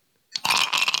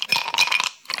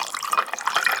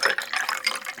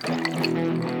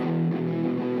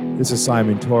This is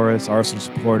Simon Torres, Arsenal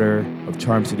supporter of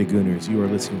Charm City Gooners. You are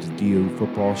listening to DU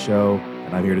Football Show,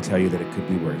 and I'm here to tell you that it could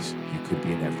be worse. You could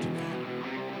be an Everton fan.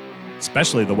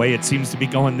 Especially the way it seems to be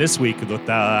going this week with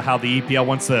how the EPL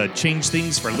wants to change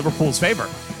things for Liverpool's favor.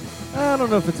 I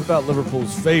don't know if it's about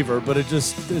Liverpool's favor, but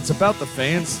it's about the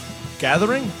fans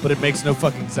gathering, but it makes no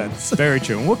fucking sense. Very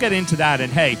true. And we'll get into that.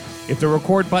 And hey, if the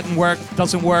record button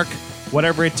doesn't work,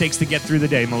 whatever it takes to get through the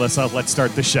day, Melissa, let's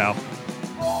start the show.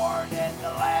 Born in the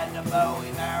land of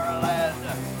Bowie, Maryland.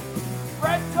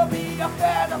 Bred to be a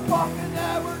fan of fucking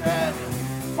Everton.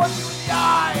 Punch you in the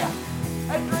eye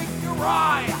and drink your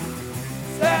rye.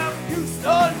 Sam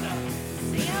Houston.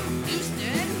 Sam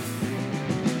Houston?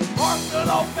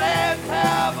 Arsenal fans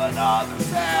have another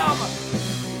Sam.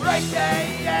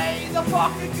 AKA the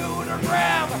fucking Gooner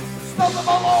Graham. Stump of a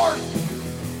lord.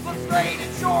 Look straight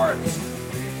in shorts.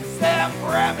 Sam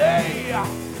Grammy.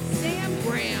 Sam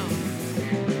Graham.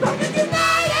 Fucking United!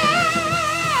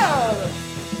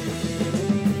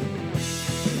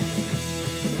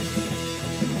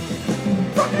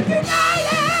 Fucking United!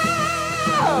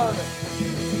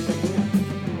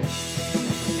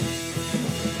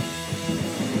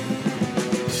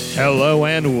 Hello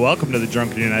and welcome to the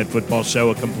Drunken United Football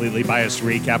Show, a completely biased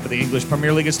recap of the English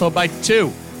Premier League as told by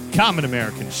two common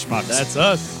American schmucks. That's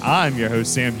us. I'm your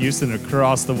host, Sam Houston.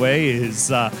 Across the way is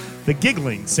the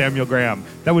giggling Samuel Graham.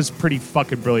 That was pretty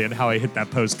fucking brilliant how I hit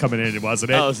that post coming in, wasn't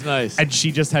it? That was nice. And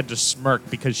she just had to smirk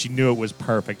because she knew it was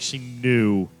perfect. She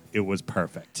knew it was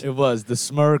perfect. It was the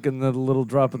smirk and the little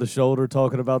drop of the shoulder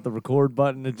talking about the record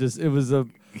button. It was a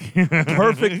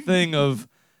perfect thing of,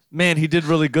 man, he did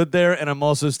really good there, and I'm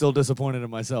also still disappointed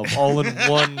in myself. All in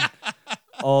one,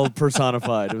 all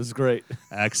personified. It was great.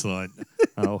 Excellent.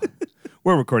 Oh,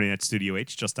 we're recording at Studio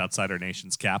H, just outside our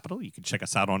nation's capital. You can check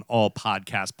us out on all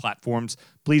podcast platforms.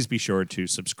 Please be sure to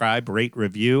subscribe, rate,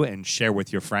 review, and share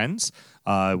with your friends.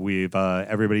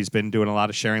 Everybody's been doing a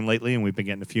lot of sharing lately, and we've been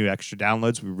getting a few extra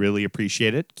downloads. We really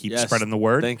appreciate it. Keep spreading the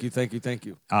word. Thank you.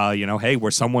 Hey,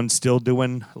 we're someone still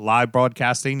doing live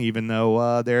broadcasting, even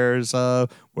though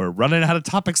we're running out of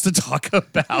topics to talk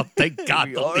about. Thank God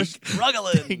We the are league.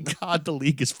 struggling. Thank God the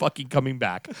league is fucking coming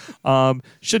back.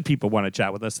 Should people want to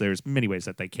chat with us, there's many ways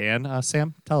that they can.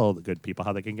 Sam, tell all the good people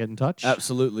how they can get in touch.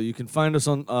 Absolutely. You can find us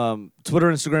on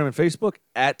Twitter, Instagram, and Facebook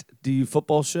at DU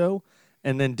Football Show,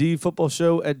 and then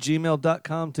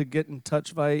dufootballshow@gmail.com to get in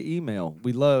touch via email.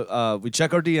 We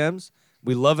check our DMs.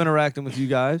 We love interacting with you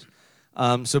guys.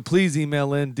 So please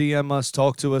email in, DM us,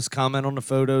 talk to us, comment on the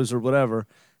photos or whatever.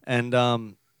 And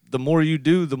the more you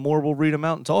do, the more we'll read them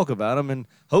out and talk about them, and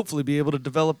hopefully be able to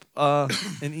develop an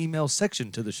email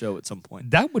section to the show at some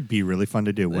point. That would be really fun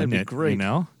to do, wouldn't be it? great. You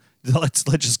know? Let's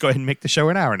just go ahead and make the show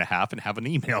an hour and a half and have an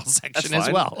email section as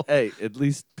Fine. well. Hey, at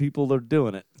least people are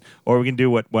doing it. Or we can do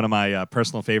what one of my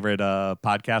personal favorite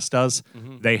podcasts does.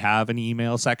 Mm-hmm. They have an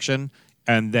email section,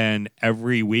 and then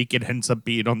every week it ends up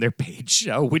being on their paid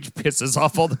show, which pisses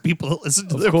off all the people that listen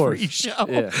to the free show.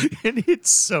 Yeah. And it's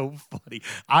so funny.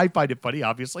 I find it funny,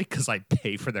 obviously, because I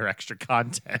pay for their extra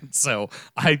content. So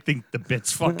I think the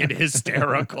bit's fucking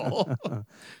hysterical.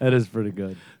 That is pretty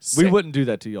good. Sick. We wouldn't do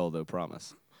that to y'all, though,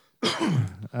 promise.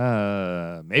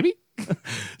 Maybe.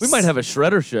 We might have a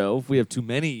shredder show if we have too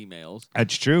many emails.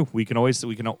 That's true. We can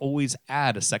always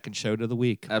add a second show to the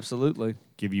week. Absolutely.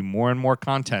 Give you more and more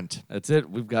content. That's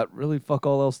it. We've got really fuck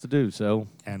all else to do, so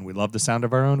And we love the sound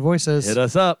of our own voices. hit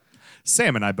us up.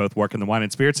 Sam and I both work in the wine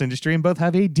and spirits industry and both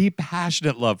have a deep,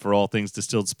 passionate love for all things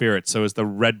distilled spirits. So as the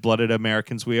red-blooded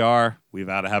Americans we are, we've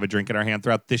got to have a drink in our hand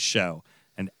throughout this show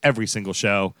and every single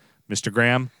show. Mr.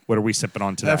 Graham, what are we sipping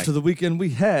on today? After the weekend we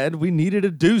needed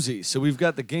a doozy. So we've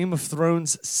got the Game of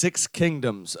Thrones Six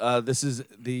Kingdoms. This is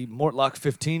the Mortlach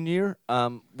 15 year,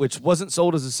 which wasn't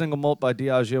sold as a single malt by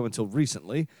Diageo until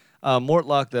recently.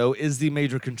 Mortlach, though, is the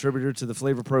major contributor to the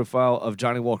flavor profile of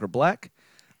Johnny Walker Black.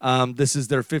 This is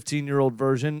their 15-year-old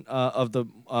version of the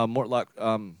Mortlach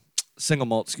single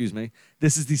malt,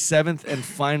 This is the seventh and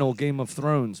final Game of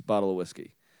Thrones bottle of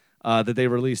whiskey that they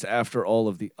released after all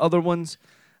of the other ones.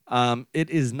 It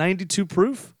is 92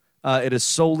 proof. It is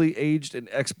solely aged in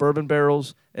ex-bourbon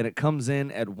barrels, and it comes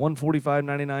in at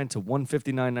 $145.99 to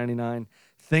 $159.99.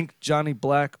 Think Johnny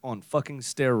Black on fucking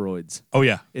steroids. Oh,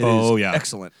 yeah. It is yeah.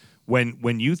 excellent.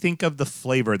 When you think of the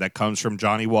flavor that comes from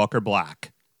Johnny Walker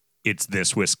Black, it's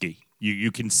this whiskey. You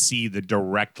can see the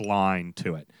direct line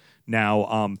to it.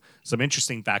 Now, some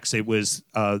interesting facts. It was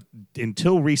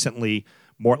until recently,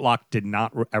 Mortlach did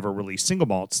not ever release single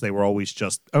malts. They were always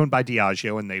just owned by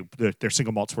Diageo, and their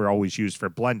single malts were always used for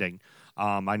blending.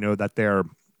 I know that their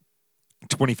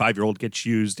 25-year-old gets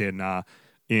used in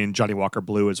in Johnny Walker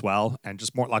Blue as well. And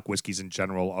just Mortlock whiskeys in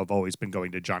general have always been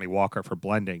going to Johnny Walker for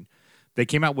blending. They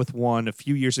came out with one a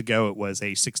few years ago. It was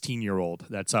a 16-year-old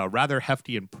that's rather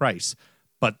hefty in price.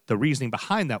 But the reasoning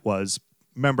behind that was,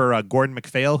 remember Gordon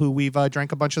MacPhail, who we've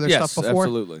drank a bunch of their Yes, stuff before?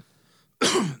 absolutely.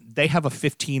 They have a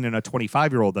 15 and a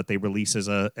 25-year-old that they release as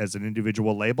an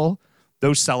individual label.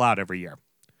 Those sell out every year.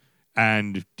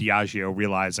 And Diageo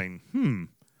realizing,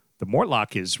 the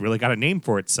Mortlock has really got a name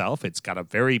for itself. It's got a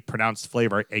very pronounced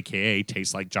flavor, a.k.a.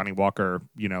 tastes like Johnny Walker,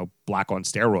 black on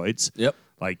steroids. Yep.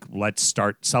 Like, let's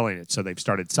start selling it. So they've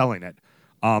started selling it.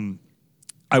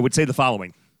 I would say the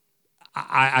following.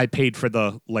 I paid for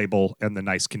the label and the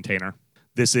nice container.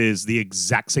 This is the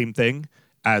exact same thing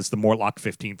as the Mortlock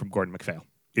 15 from Gordon MacPhail.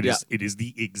 It is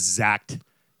the exact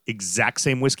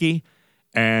same whiskey.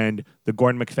 And the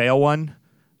Gordon MacPhail one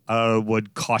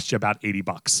would cost you about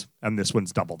 $80, and this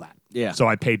one's double that. Yeah. So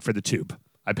I paid for the tube.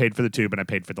 And I paid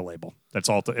for the label. That's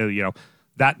all.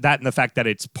 That and the fact that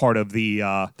it's part of the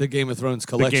Game of Thrones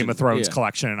collection. The Game of Thrones Yeah.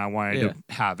 collection, and I wanted to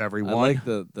have I everyone. like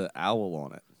the owl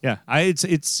on it. Yeah, it's Or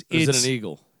is it an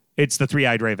eagle? It's the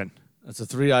three-eyed raven. That's a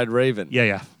three-eyed raven.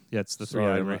 Yeah, it's the Sorry,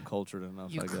 three-eyed I'm raven. not cultured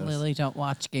enough, You I guess. clearly don't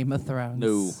watch Game of Thrones.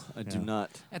 No, I do not.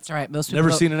 That's all right. Most people Never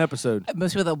that- seen an episode.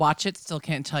 Most people that watch it still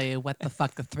can't tell you what the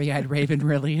fuck the three-eyed raven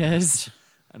really is.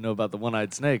 I know about the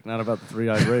one-eyed snake, not about the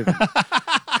three-eyed raven.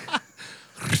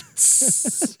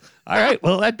 All right.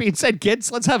 Well, that being said,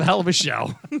 kids, let's have a hell of a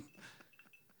show.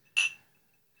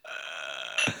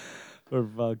 For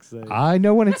fuck's sake. I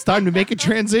know when it's time to make a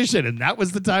transition, and that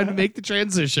was the time to make the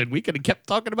transition. We could have kept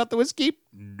talking about the whiskey.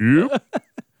 Nope.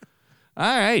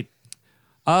 All right.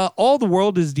 All the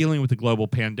world is dealing with the global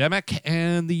pandemic,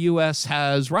 and the U.S.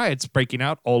 has riots breaking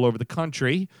out all over the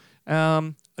country.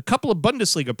 A couple of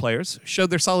Bundesliga players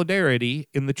showed their solidarity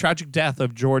in the tragic death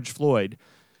of George Floyd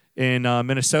in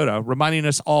Minnesota, reminding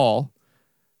us all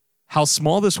how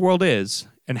small this world is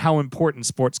and how important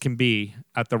sports can be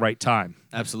at the right time.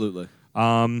 Absolutely.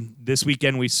 This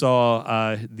weekend we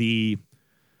saw the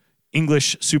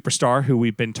English superstar who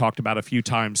we've been talked about a few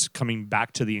times coming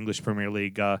back to the English Premier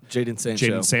League, Jadon Sancho.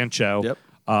 Jadon Sancho. Yep.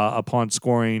 Upon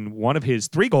scoring one of his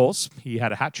 3 goals, he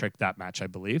had a hat trick that match, I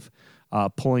believe,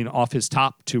 pulling off his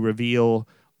top to reveal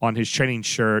on his training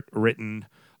shirt written,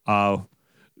 well,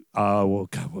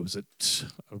 God, what was it?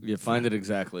 You find it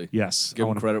exactly. Yes. Give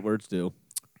him credit where it's due.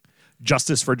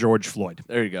 Justice for George Floyd.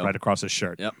 There you go. Right across his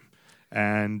shirt. Yep.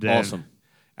 And Awesome.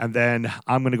 And then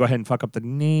I'm going to go ahead and fuck up the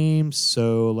name.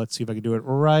 So let's see if I can do it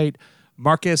right.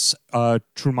 Marcus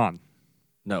Thuram.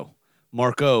 No.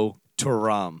 Marco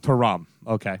Thuram. Thuram.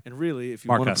 Okay. And really, if you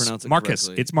want to Marcus. pronounce it Marcus.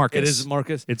 correctly. It's Marcus. It is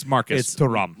Marcus? It's Marcus It's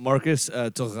Thuram. Marcus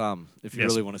Thuram, if you Yes.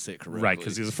 really want to say it correctly. Right,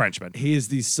 because he's a Frenchman. He is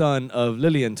the son of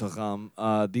Lilian Thuram,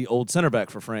 the old center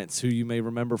back for France, who you may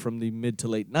remember from the mid to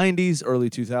late 90s, early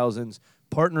 2000s,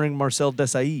 partnering Marcel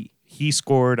Desailly. He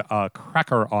scored a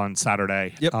cracker on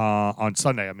Saturday. Yep. On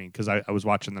Sunday, I mean, because I was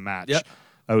watching the match. Yep.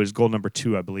 It was goal number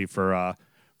 2, I believe, for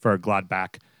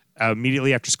Gladbach.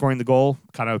 Immediately after scoring the goal,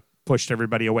 kind of pushed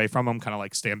everybody away from him, kind of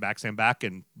like stand back,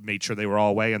 and made sure they were all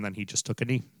away, and then he just took a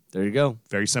knee. There you go.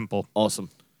 Very simple. Awesome.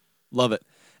 Love it.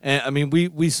 And I mean,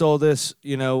 we saw this,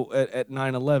 at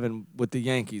 9/11 with the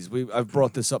Yankees. I've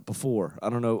brought this up before. I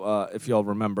don't know if y'all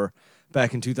remember.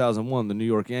 Back in 2001, the New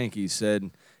York Yankees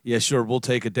said, yeah, sure, we'll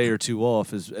take a day or two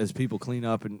off as people clean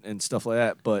up and stuff like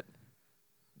that, but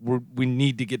we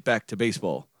need to get back to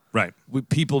baseball. Right.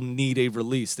 People need a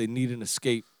release. They need an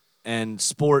escape, and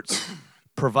sports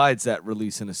provides that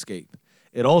release and escape.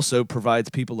 It also provides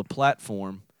people a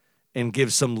platform and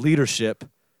gives some leadership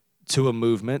to a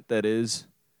movement that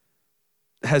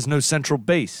has no central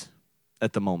base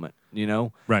at the moment.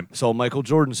 Right. Saw Michael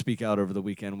Jordan speak out over the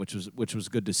weekend, which was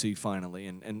good to see finally,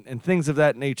 and things of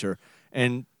that nature,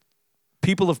 and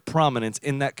people of prominence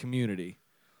in that community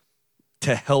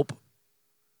to help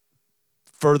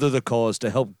further the cause, to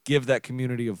help give that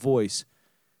community a voice,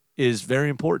 is very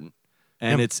important,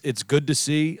 and Yep. it's good to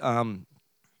see. I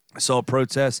saw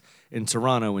protests in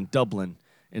Toronto, in Dublin,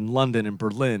 in London, in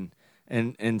Berlin,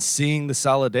 and seeing the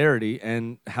solidarity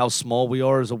and how small we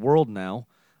are as a world now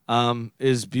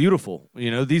is beautiful.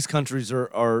 These countries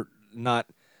are not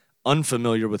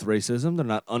unfamiliar with racism. They're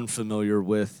not unfamiliar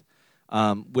with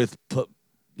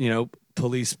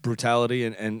police brutality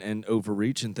and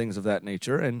overreach and things of that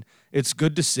nature. And it's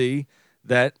good to see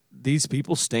that these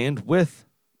people stand with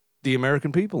the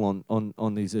American people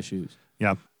on these issues.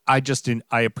 Yeah. I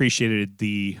appreciated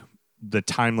the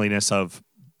timeliness of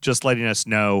just letting us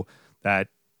know that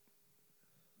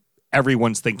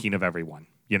everyone's thinking of everyone.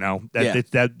 You know Yeah.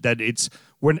 that it's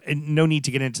we're no need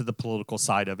to get into the political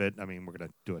side of it. I mean, we're going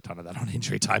to do a ton of that on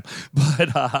Injury Time,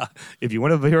 but if you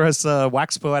want to hear us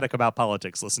wax poetic about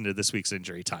politics, listen to this week's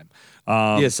Injury Time.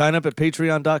 Yeah, sign up at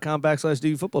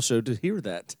patreon.com/DU Football Show to hear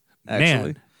that.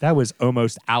 Actually, Man, that was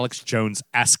almost Alex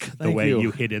Jones-esque the Thank way you.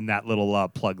 you hit in that little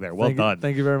plug there. Well done.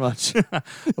 Thank you very much.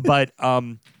 But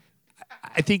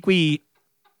I think we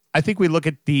look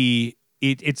at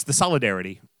it's the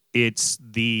solidarity. It's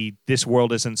this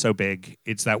world isn't so big.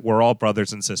 It's that we're all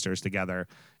brothers and sisters together,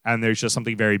 and there's just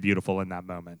something very beautiful in that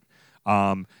moment.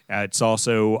 It's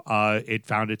also it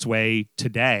found its way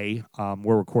today.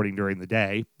 We're recording during the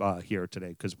day here today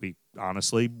because we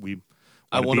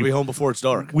I want to be home before it's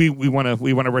dark. We want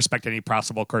to respect any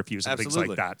possible curfews and things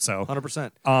Absolutely. like that. So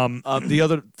 100%. The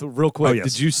other, real quick, Oh,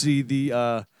 yes. did you see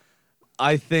the?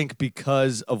 I think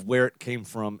because of where it came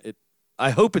from, I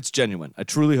hope it's genuine. I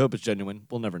truly hope it's genuine.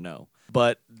 We'll never know.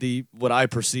 But what I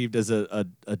perceived as a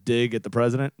dig at the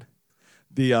president,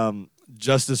 the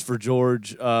Justice for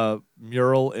George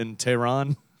mural in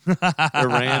Tehran,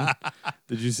 Iran.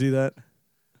 Did you see that?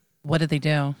 What did they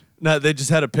do? No, they just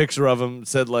had a picture of him,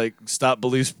 said like "Stop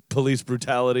police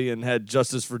brutality" and had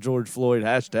 "Justice for George Floyd"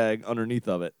 hashtag underneath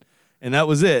of it, and that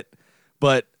was it.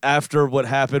 But after what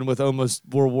happened with almost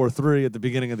World War III at the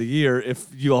beginning of the year, if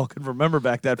you all can remember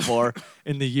back that far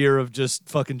in the year of just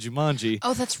fucking Jumanji,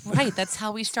 Oh, that's right. That's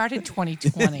how we started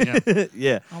 2020.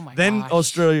 yeah. Oh my then gosh.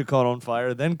 Australia caught on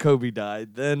fire. Then Kobe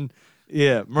died. Then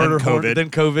murder COVID. hornet. Then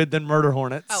COVID. Then murder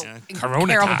hornets. Oh, Yeah, and Corona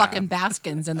Carol time. fucking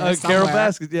Baskins in there Carol somewhere.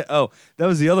 Baskins. Yeah. Oh, that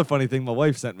was the other funny thing my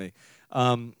wife sent me.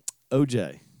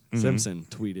 OJ Simpson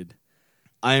tweeted,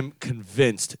 "I am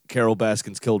convinced Carol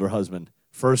Baskins killed her husband."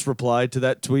 First reply to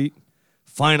that tweet.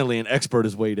 Finally, an expert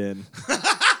has weighed in.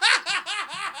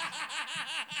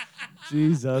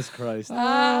 Jesus Christ.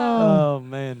 Oh,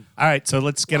 man. all right, so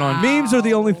let's get on. Memes are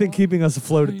the only thing keeping us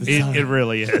afloat at this time. It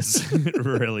really is. It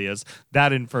really is.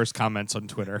 That and first comments on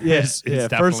Twitter is yeah,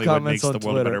 definitely first what comments makes on the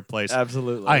world a Twitter. better place.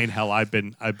 Absolutely. I mean, hell, I've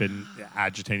been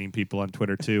agitating people on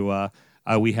Twitter too.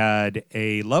 We had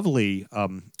a lovely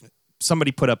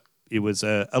somebody put up. It was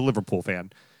a Liverpool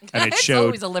fan, and it It's showed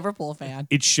always a Liverpool fan.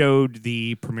 it showed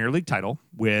the Premier League title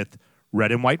with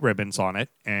red and white ribbons on it,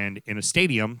 and in a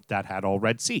stadium that had all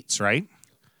red seats. Right.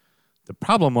 The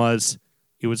problem was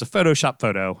it was a Photoshop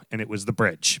photo, and it was the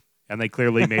bridge, and they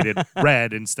clearly made it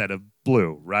red instead of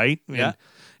blue. Right. Yeah.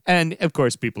 And of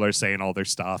course, people are saying all their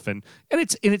stuff, and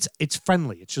it's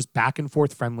friendly. It's just back and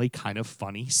forth friendly, kind of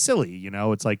funny, silly. You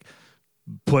know, it's like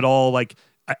put all like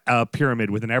a pyramid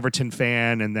with an Everton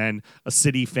fan, and then a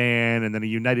City fan, and then a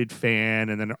United fan,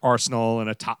 and then an Arsenal and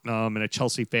a Tottenham and a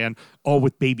Chelsea fan, all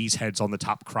with babies' heads on the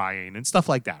top crying and stuff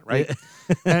like that, right?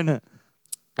 and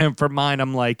for mine,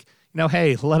 I'm like, you know,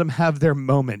 hey, let them have their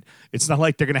moment. It's not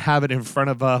like they're going to have it in front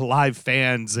of live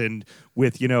fans and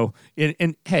with, you know,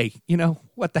 and hey, you know,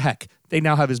 what the heck? They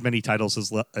now have as many titles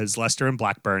as Leicester and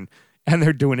Blackburn, and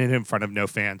they're doing it in front of no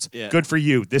fans. Yeah. Good for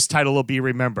you. This title will be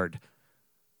remembered.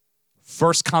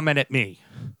 First comment at me.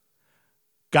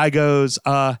 Guy goes,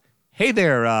 hey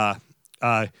there,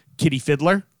 Kitty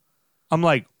Fiddler. I'm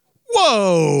like,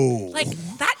 whoa. Like,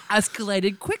 that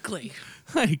escalated quickly.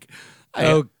 Like,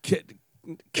 Oh, Kiddie,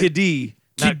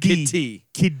 not Kiddie. Kitty.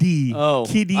 Kiddie. Oh,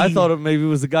 Kiddie. I thought it maybe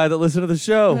was the guy that listened to the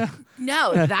show.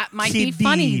 No, that might be Kiddie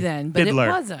funny then, but Fiddler.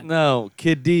 it wasn't. No,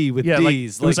 Kiddie with Yeah,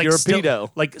 D's, it was like you're a still, pedo.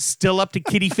 like still up to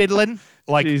kitty fiddling.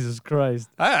 Like Jesus Christ.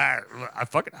 I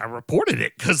reported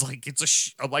it because like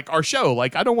it's like our show.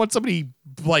 Like I don't want somebody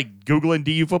like Googling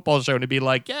DU football show to be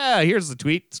like, yeah, here's the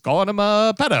tweet. It's calling him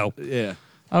a pedo. Yeah.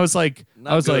 I was like,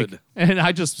 Not good. and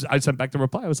I sent back the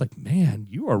reply. I was like, man,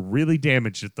 you are really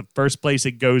damaged if the first place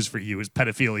it goes for you is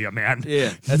pedophilia, man.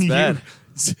 Yeah, that's bad.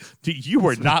 You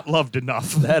were not loved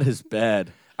enough. That is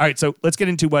bad. All right, so let's get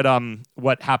into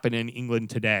what happened in England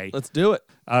today. Let's do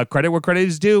it. Credit where credit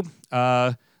is due.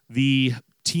 The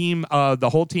team, the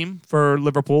whole team for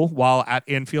Liverpool, while at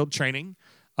Anfield training,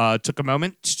 took a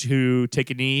moment to take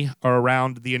a knee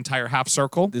around the entire half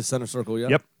circle. This center circle, yeah.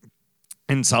 Yep.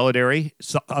 In solidarity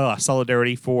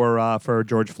for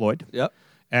George Floyd. Yep.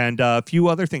 And a few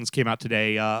other things came out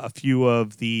today. A few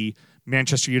of the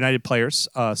Manchester United players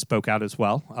spoke out as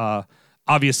well.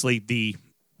 Obviously, the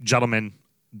gentlemen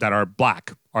that are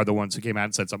black are the ones who came out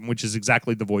and said something, which is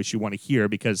exactly the voice you want to hear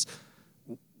because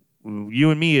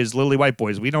you and me as lily white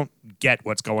boys, we don't get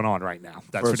what's going on right now.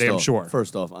 That's for damn sure.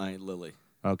 First off, I ain't Lily.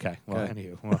 Okay. Well, Okay.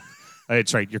 anywho. Well,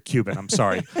 it's right. You're Cuban. I'm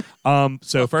sorry.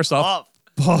 So first off,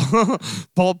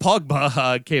 Paul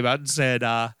Pogba came out and said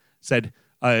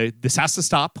this has to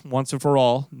stop once and for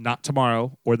all, not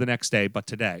tomorrow or the next day, but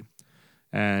today.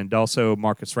 And also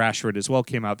Marcus Rashford as well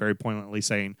came out very poignantly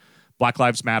saying, Black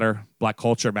lives matter, Black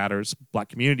culture matters, Black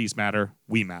communities matter,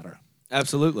 we matter.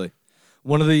 Absolutely.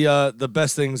 One of the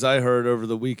best things I heard over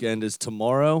the weekend is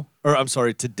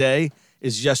today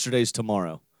is yesterday's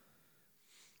tomorrow.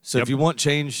 So Yep. if you want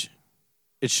change,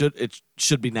 it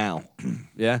should be now.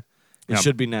 Yeah? It Yep.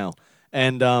 should be now.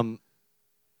 And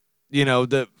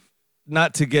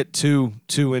not to get too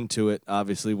into it,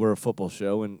 obviously we're a football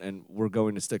show and we're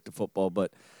going to stick to football,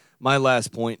 but my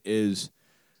last point is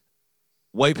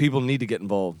white people need to get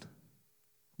involved.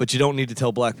 But you don't need to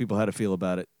tell black people how to feel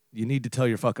about it. You need to tell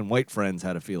your fucking white friends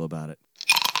how to feel about it.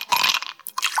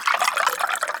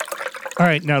 All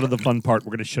right, now to the fun part.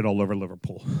 We're going to shit all over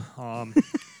Liverpool. I'm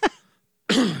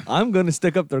going to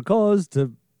stick up their cause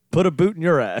to put a boot in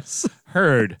your ass.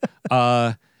 Heard.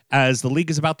 As the league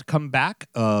is about to come back,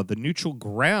 the neutral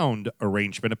ground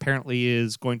arrangement apparently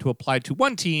is going to apply to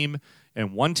one team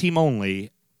and one team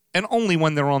only, and only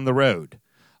when they're on the road.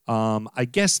 I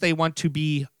guess they want to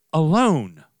be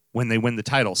alone when they win the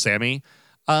title, Sammy.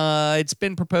 It's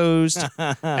been proposed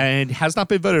and has not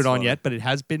been voted on yet, but it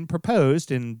has been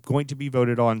proposed and going to be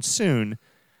voted on soon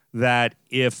that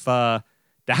if to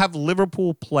have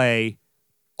Liverpool play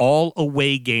all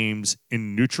away games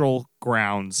in neutral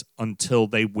grounds until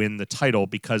they win the title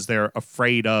because they're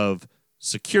afraid of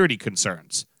security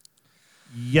concerns.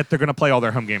 Yet they're going to play all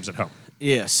their home games at home.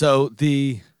 Yeah, so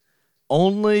this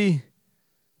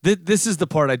is the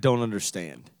part I don't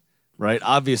understand, right?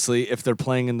 Obviously, if they're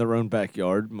playing in their own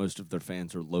backyard, most of their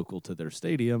fans are local to their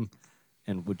stadium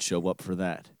and would show up for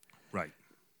that. Right.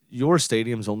 Your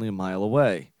stadium's only a mile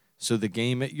away, so the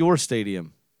game at your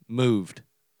stadium moved.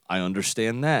 I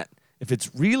understand that. If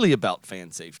it's really about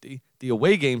fan safety, the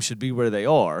away games should be where they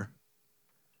are,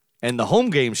 and the home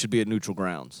game should be at neutral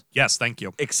grounds. Yes, thank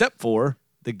you. Except for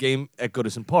the game at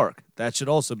Goodison Park. That should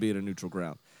also be at a neutral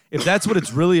ground. If that's what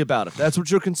it's really about, if that's what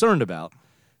you're concerned about,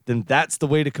 then that's the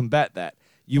way to combat that.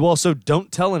 You also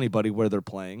don't tell anybody where they're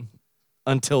playing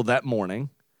until that morning,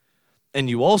 and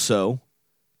you also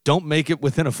don't make it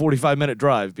within a 45-minute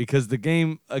drive because the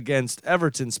game against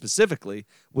Everton specifically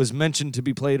was mentioned to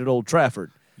be played at Old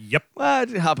Trafford. Yep. Well,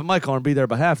 I'd hop in my car and be there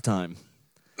by halftime.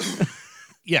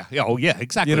 Yeah. Oh, yeah.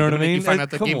 Exactly. You know what I The minute mean? You find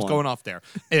out the Come game's on. going off there,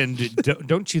 and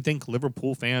don't you think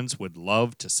Liverpool fans would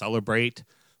love to celebrate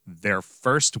their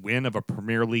first win of a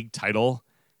Premier League title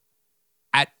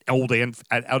at Old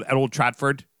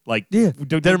Trafford? Like, Yeah,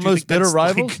 don't their you most think that's, bitter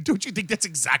rivals? Like, don't you think that's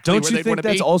exactly Don't where you they think want to be?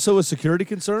 that's also a security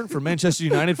concern for Manchester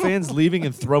United fans leaving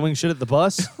and throwing shit at the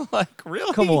bus? Like,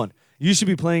 really? Come on. You should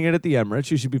be playing it at the Emirates.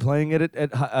 You should be playing it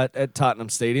at Tottenham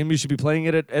Stadium. You should be playing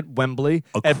it at Wembley,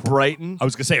 at Brighton. I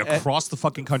was gonna say across the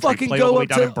fucking country, fucking play go all the way up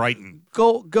down to- in Brighton.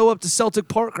 Go up to Celtic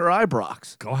Park or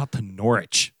Ibrox. Go out to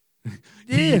Norwich.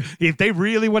 Yeah. If they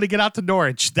really want to get out to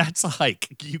Norwich, that's a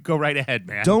hike. You go right ahead,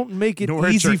 man. Don't make it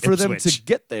Norwich easy or for them Ipswich. to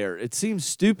get there. It seems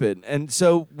stupid. And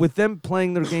so with them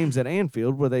playing their games at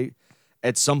Anfield, where they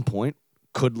at some point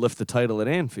could lift the title at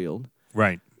Anfield,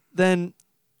 Right. then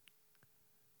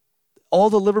all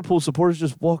the Liverpool supporters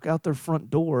just walk out their front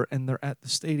door and they're at the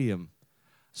stadium.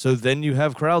 So then you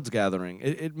have crowds gathering.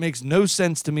 It makes no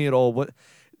sense to me at all. What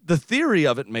the theory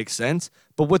of it makes sense,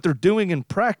 but what they're doing in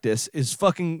practice is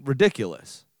fucking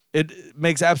ridiculous. It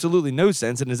makes absolutely no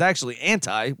sense and is actually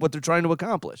anti what they're trying to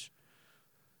accomplish.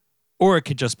 Or it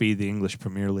could just be the English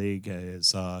Premier League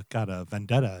has got a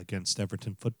vendetta against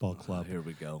Everton Football Club. Here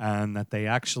we go. And that they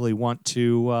actually want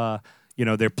to,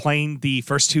 they're playing the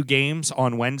first two games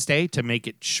on Wednesday to make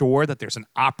it sure that there's an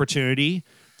opportunity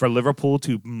for Liverpool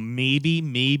to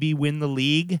maybe win the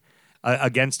league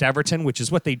against Everton, which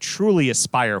is what they truly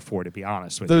aspire for, to be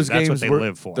honest with Those you. That's games what they were,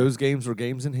 live for. Those games were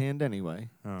games in hand anyway.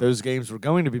 Those games were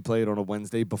going to be played on a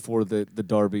Wednesday before the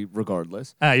derby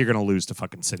regardless. You're going to lose to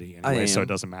fucking City I anyway, am. so it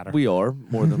doesn't matter. We are,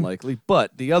 more than likely.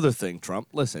 But the other thing, Trump,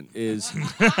 listen, is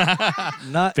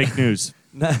not Fake news.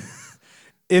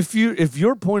 if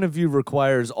your point of view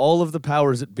requires all of the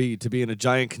powers that be to be in a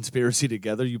giant conspiracy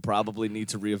together, you probably need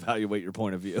to reevaluate your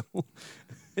point of view.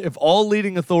 If all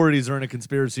leading authorities are in a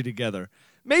conspiracy together,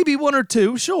 maybe one or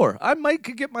two, sure. I might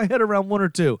could get my head around one or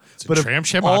two. It's but a if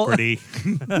tram all-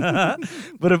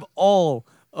 shamocracy. But if all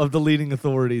of the leading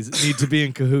authorities need to be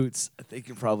in cahoots, I think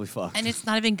you're probably fucked. And it's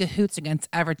not even cahoots against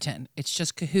Everton. It's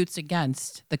just cahoots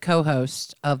against the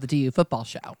co-host of the DU football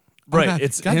show. Right, God,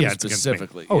 it's God, him yeah, it's against me.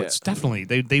 specifically. Oh, yeah, it's definitely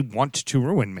they want to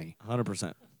ruin me.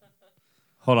 100%.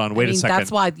 Hold on, wait I mean, a second.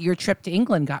 that's why your trip to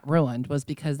England got ruined, was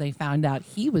because they found out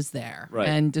he was there Right.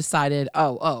 and decided,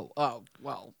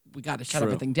 well, we got to shut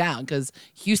True. everything down because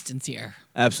Houston's here.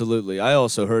 Absolutely. I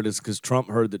also heard it's because Trump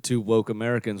heard that two woke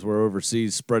Americans were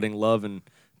overseas spreading love and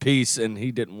peace, and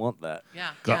he didn't want that.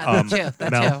 Yeah, Go- that too.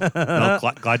 That Mel, too.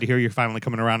 Mel, glad to hear you're finally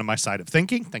coming around to my side of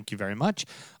thinking. Thank you very much.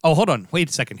 Oh, hold on. Wait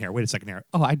a second here.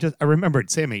 Oh, I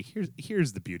remembered, Sammy.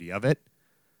 Here's the beauty of it.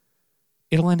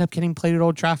 It'll end up getting played at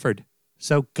Old Trafford.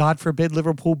 So God forbid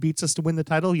Liverpool beats us to win the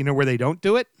title. You know where they don't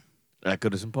do it? At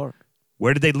Goodison Park.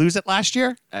 Where did they lose it last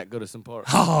year? At Goodison Park.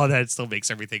 Oh, that still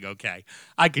makes everything okay.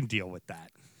 I can deal with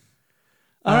that.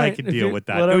 All I right, can if deal you- with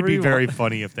that. It whatever would be you very want.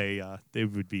 funny if they.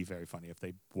 It would be very funny if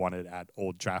they won it at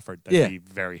Old Trafford. That'd Yeah. be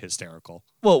very hysterical.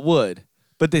 Well, it would,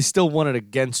 but they still won it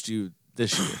against you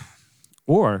this year.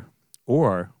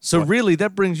 Or So really,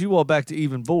 that brings you all back to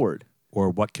even board. or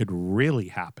what could really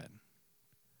happen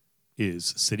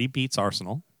is City beats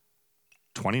Arsenal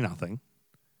 20-0.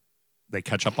 They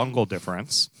catch up on goal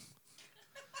difference.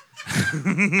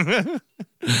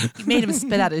 You made him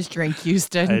spit out his drink,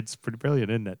 Houston. It's pretty brilliant,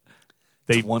 isn't it?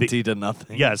 They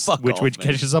 20-0. yes, Fuck which off, which man.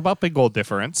 catches them up in goal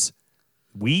difference.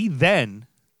 We then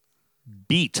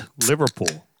beat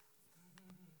Liverpool.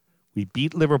 We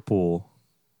beat Liverpool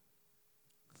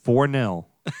 4-0.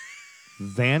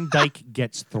 Van Dijk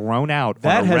gets thrown out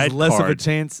That on a has red less card of a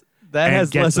chance. That and has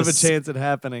gets less of a a s- chance at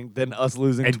happening than us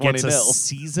losing and 20 gets a 0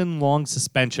 season-long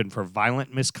suspension for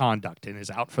violent misconduct and is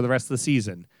out for the rest of the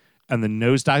season. And the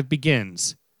nosedive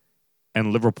begins,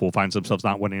 and Liverpool finds themselves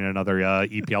not winning another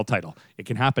EPL title. It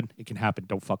can happen. It can happen.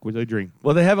 Don't fuck with the dream.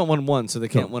 Well, they haven't won one, so they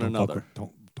can't win Don't fuck another.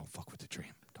 with- don't fuck with the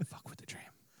dream. Don't fuck with the dream.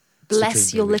 It's the Bless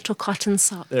dream, your baby. little cotton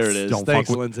socks. There it is. Don't Thanks,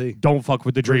 fuck with, Lindsay. Don't fuck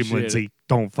with the dream, Appreciate Lindsay.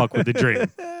 Don't fuck with the dream.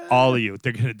 All of you.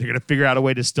 They're gonna figure out a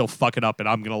way to still fuck it up, and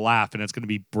I'm gonna laugh, and it's gonna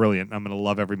be brilliant. And I'm gonna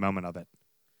love every moment of it.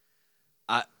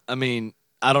 I mean,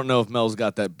 I don't know if Mel's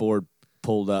got that board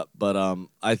pulled up, but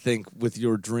I think with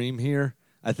your dream here,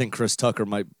 I think Chris Tucker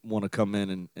might want to come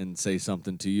in and say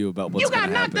something to you about what's going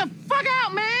to happen. You got knocked the fuck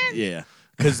out, man! Yeah,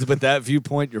 because with that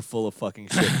viewpoint, you're full of fucking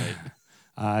shit, mate.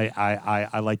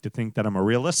 I like to think that I'm a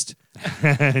realist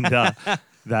and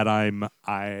that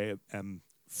I am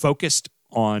focused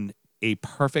on a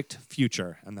perfect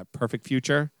future, and that perfect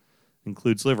future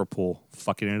includes Liverpool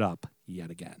fucking it up yet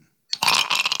again.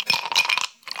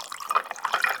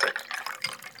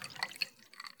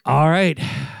 All right,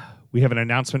 we have an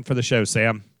announcement for the show,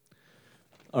 Sam.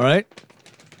 All right?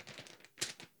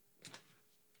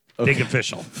 Big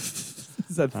official.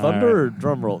 Is that thunder or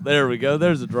drum roll? There we go.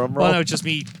 There's a drum roll. Well, no, it's just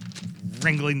me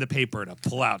wrangling the paper to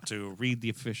pull out to read the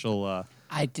official.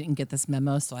 I didn't get this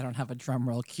memo, so I don't have a drum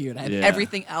roll cued. I have Yeah.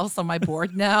 everything else on my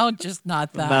board now, just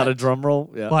not that. Not a drum roll?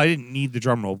 Yeah. Well, I didn't need the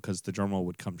drum roll because the drum roll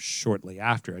would come shortly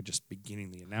after, just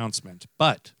beginning the announcement.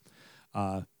 But,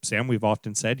 Sam, we've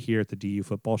often said here at the DU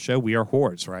Football Show, we are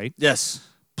whores, right? Yes.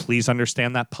 Please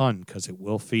understand that pun because it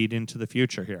will feed into the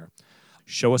future here.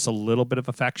 Show us a little bit of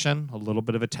affection, a little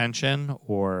bit of attention,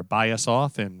 or buy us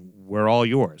off, and we're all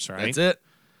yours, right? That's it.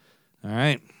 All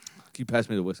right. Can you pass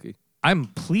me the whiskey? I'm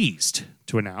pleased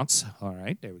to announce. All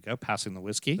right, there we go. Passing the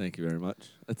whiskey. Thank you very much.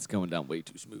 It's going down way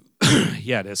too smooth.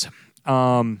 Yeah, it is.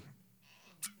 As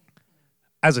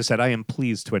I said, I am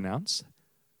pleased to announce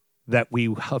that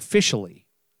we officially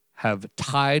have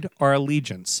tied our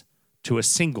allegiance to a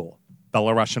single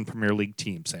Belarusian Premier League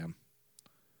team, Sam.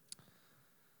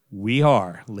 We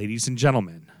are, ladies and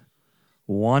gentlemen,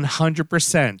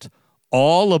 100%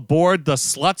 all aboard the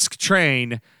Slutsk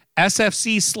train.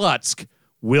 SFC Slutsk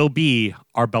will be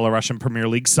our Belarusian Premier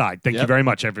League side. Thank you Yep. very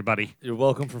much, everybody. You're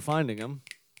welcome for finding him.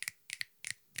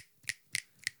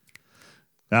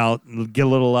 Now, get a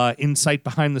little insight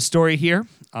behind the story here.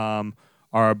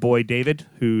 Our boy David,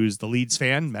 who's the Leeds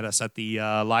fan, met us at the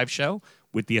live show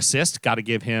with the assist. Got to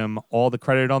give him all the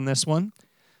credit on this one.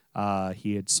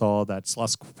 He had saw that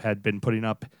Slusk had been putting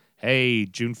up, hey,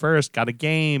 June 1st, got a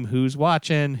game. Who's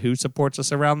watching? Who supports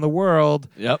us around the world?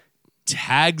 Yep.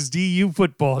 Tags DU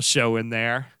Football Show in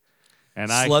there. And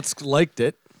Slutsk liked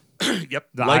it. yep,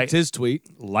 Liked his tweet.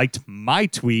 liked my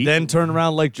tweet. Then turned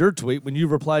around liked your tweet when you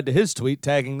replied to his tweet,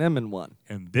 tagging them in one.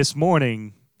 And this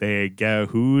morning, they go,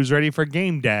 who's ready for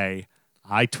game day?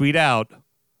 I tweet out,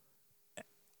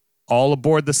 all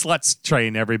aboard the Sluts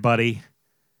train, everybody.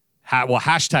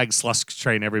 Hashtag Sluts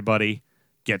train, everybody.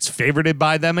 Gets favorited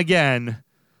by them again.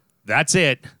 That's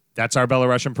it. That's our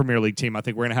Belarusian Premier League team. I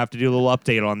think we're going to have to do a little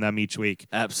update on them each week.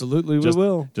 Absolutely, Just- we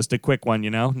will. Just a quick one, you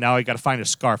know? Now I got to find a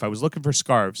scarf. I was looking for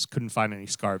scarves. Couldn't find any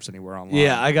scarves anywhere online.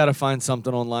 Yeah, I got to find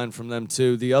something online from them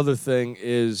too. The other thing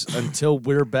is until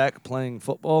we're back playing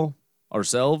football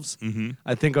ourselves,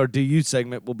 I think our DU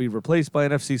segment will be replaced by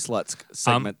an FC Slutsk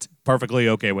segment. Perfectly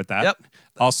okay with that. Yep.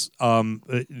 Also,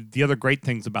 the other great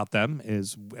things about them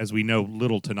is, as we know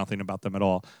little to nothing about them at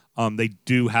all, They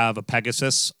do have a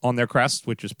Pegasus on their crest,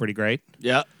 which is pretty great.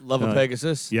 Yeah, love a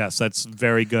Pegasus. Yes, that's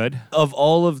very good. Of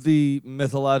all of the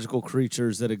mythological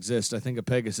creatures that exist, I think a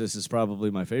Pegasus is probably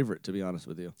my favorite, to be honest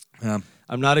with you.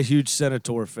 I'm not a huge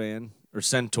Centaur fan, or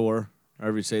Centaur,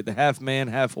 however you say it. The half man,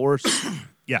 half horse.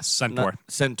 Yes, Centaur.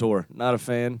 Centaur, not a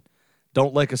fan.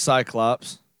 Don't like a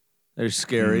Cyclops. They're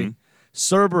scary. Mm-hmm.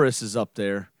 Cerberus is up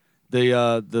there.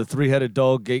 The three-headed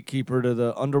dog gatekeeper to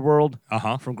the underworld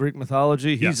from Greek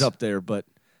mythology. He's Yes. up there, but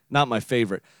not my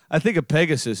favorite. I think a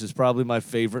Pegasus is probably my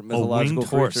favorite mythological winged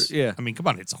creature. horse. Yeah, I mean, come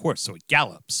on, it's a horse, so it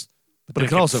gallops. but it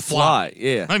can also fly.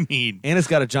 Yeah, I mean, and it's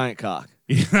got a giant cock,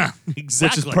 yeah, which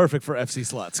exactly. is perfect for FC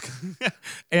Slutsk.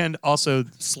 And also,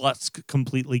 Slutsk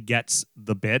completely gets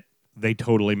the bit. They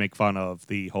totally make fun of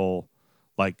the whole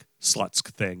like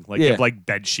Slutsk thing. Like, Yeah. you have like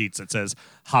bed sheets that says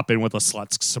 "hop in with a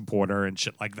Slutsk supporter" and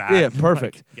shit like that. Yeah,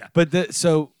 perfect. Like, yeah. But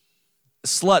so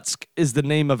Slutsk is the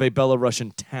name of a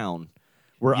Belarusian town.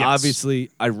 We're Yes. obviously,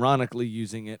 ironically,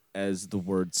 using it as the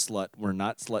word slut. We're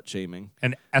not slut shaming.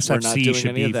 And We're not SFC doing should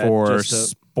any of be that, for just a-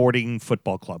 Sporting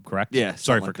Football Club, correct? Yeah,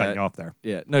 Sorry something for like cutting that. you off there.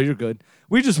 Yeah, no, you're good.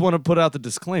 We just want to put out the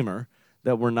disclaimer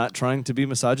that we're not trying to be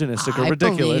misogynistic or I believe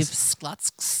ridiculous.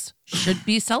 slutsks should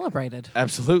be celebrated.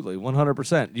 Absolutely,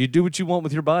 100%. You do what you want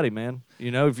with your body, man. You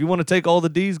know, if you want to take all the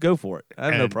D's, go for it. I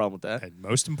have no And- problem with that. And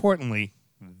most importantly,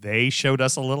 they showed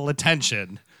us a little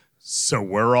attention, so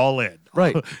we're all in.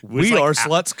 Right. It was We like are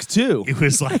Slutsk too. It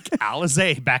was like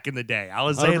Alizé back in the day.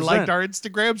 Alizé 100%. liked our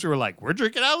Instagrams. We were like, we're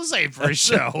drinking Alizé for a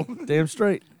show. Damn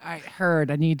straight. I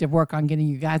heard I need to work on getting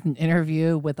you guys an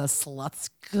interview with a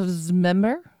slutsks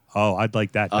member. Oh, I'd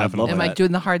like that, I'd definitely. love Am I that.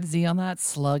 doing the hard Z on that?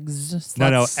 Slugs? No,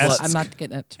 no, Sluts? S- I'm not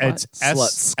getting it. It's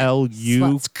Slutsk.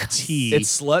 SLUT.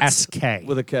 It's Sluts SK.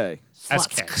 with a K.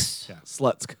 Slutsks. Yeah.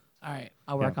 Slutsk. All right,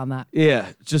 I'll work on that.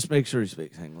 Yeah, just make sure he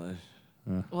speaks English.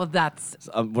 Well, that's.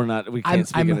 We're not. We can't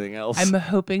speak anything else. I'm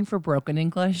hoping for broken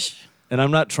English. And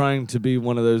I'm not trying to be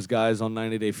one of those guys on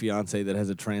 90 Day Fiance that has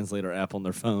a translator app on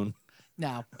their phone.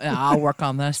 No, I'll work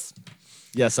on this.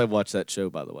 Yes, I watched that show,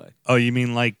 by the way. Oh, you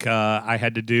mean like I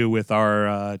had to do with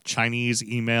our Chinese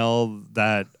email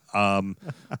that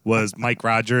was Mike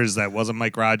Rogers, that wasn't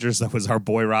Mike Rogers, that was our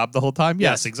boy Rob the whole time?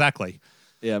 Yes, exactly.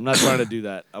 Yeah, I'm not trying to do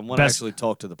that. I want to Best- actually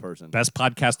talk to the person. Best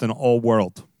podcast in all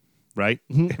world, right?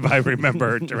 If I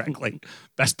remember directly.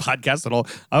 Best podcast in all.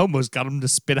 I almost got him to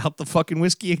spit out the fucking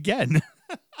whiskey again.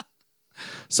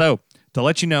 So, to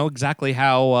let you know exactly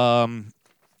how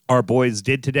our boys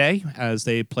did today as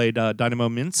they played Dynamo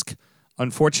Minsk,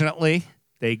 unfortunately,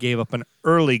 they gave up an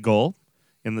early goal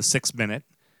in the 6th minute,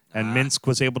 and Minsk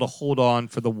was able to hold on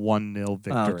for the 1-0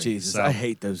 victory. Oh, Jesus. So- I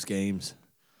hate those games.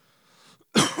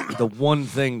 The one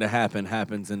thing to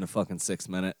happens in the fucking 6th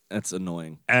minute. That's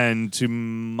annoying. And to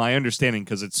my understanding,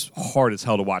 because it's hard as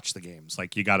hell to watch the games,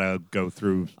 like you got to go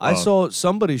through. I saw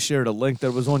somebody shared a link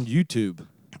that was on YouTube.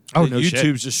 Oh, That no shit.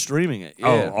 YouTube's just streaming it.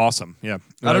 Oh, Yeah. awesome! Yeah,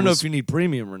 I don't know was- if you need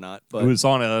premium or not, but it was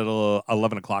on at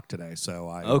 11 o'clock today, so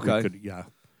we Okay. could, yeah.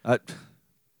 I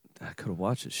could have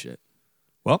watched this shit.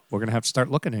 Well, we're gonna have to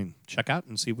start looking and check out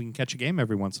and see if we can catch a game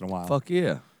every once in a while. Fuck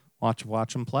yeah. Watch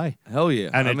them play. Hell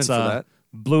yeah. And I'm it's in for that.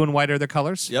 blue and white are the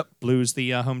colors. Yep. Blue's the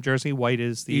home jersey, white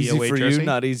is the Easy away for jersey. you,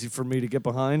 not easy for me to get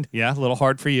behind. Yeah, a little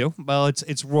hard for you. Well,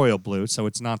 it's royal blue, so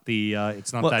it's not the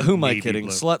it's not Well, that. who am I navy kidding?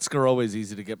 blue. Slutsk are always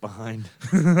easy to get behind.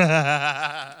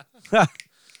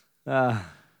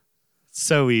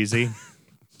 So easy,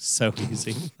 so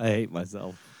easy. I hate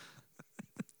myself.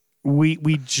 We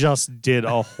just did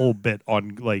a whole bit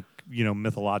on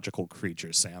mythological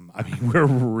creatures, Sam. I mean, we're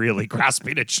really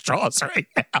grasping at straws right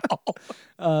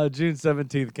now. June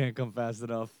 17th can't come fast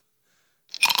enough.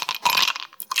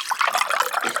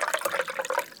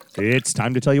 It's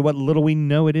time to tell you what little we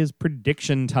know. It is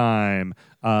prediction time.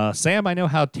 Sam, I know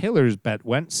how Taylor's bet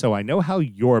went, so I know how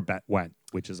your bet went,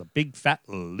 which is a big fat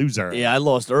loser. Yeah, I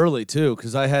lost early too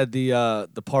because I had the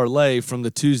parlay from the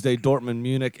Tuesday Dortmund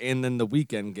Munich and then the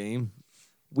weekend game.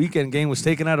 Weekend game was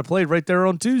taken out of play right there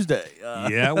on Tuesday.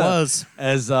 Yeah, it was.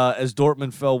 As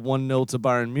Dortmund fell 1-0 to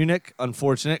Bayern Munich.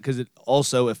 Unfortunate because it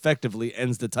also effectively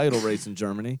ends the title race in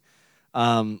Germany.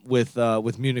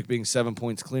 With Munich being 7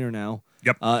 points clear now.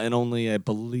 Yep. And only, I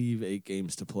believe, 8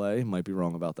 games to play. Might be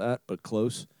wrong about that, but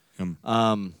close.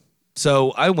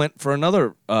 So I went for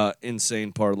another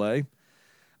insane parlay.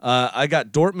 I got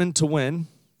Dortmund to win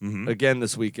again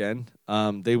this weekend.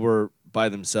 They were by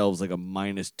themselves like a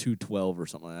minus 212 or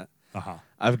something like that. Uh-huh.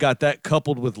 I've got that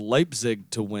coupled with Leipzig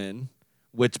to win,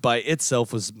 which by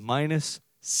itself was minus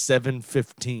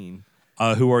 715.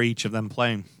 Who are each of them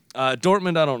playing?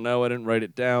 Dortmund, I don't know. I didn't write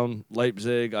it down.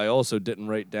 Leipzig, I also didn't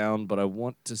write down, but I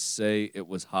want to say it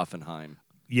was Hoffenheim.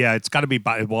 Yeah, it's got to be.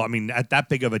 Well, I mean, at that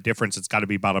big of a difference, it's got to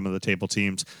be bottom of the table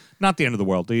teams. Not the end of the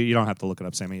world. You don't have to look it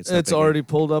up, Sammy. It's already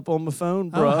pulled up on my phone,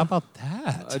 bro. Oh, how about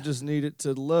that? I just need it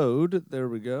to load. There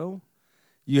we go.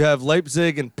 You have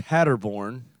Leipzig and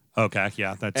Paderborn. Okay,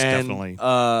 yeah, that's And, definitely.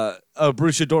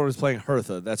 Borussia Dortmund is playing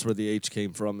Hertha. That's where the H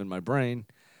came from in my brain.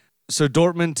 So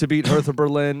Dortmund to beat Hertha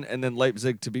Berlin, and then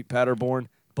Leipzig to beat Paderborn.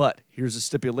 But here's a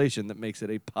stipulation that makes it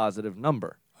a positive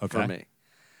number for me.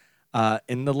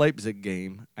 In the Leipzig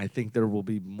game, I think there will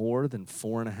be more than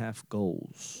 4.5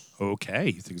 goals. Okay,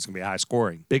 you think it's going to be high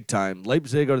scoring? Big time.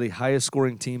 Leipzig are the highest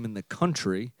scoring team in the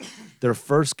country. Their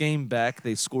first game back,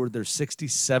 they scored their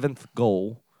 67th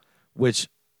goal, which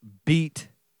beat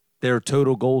their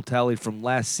total goal tally from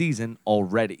last season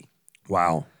already.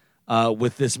 Wow.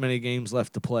 With this many games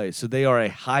left to play. So they are a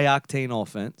high-octane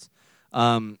offense,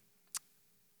 and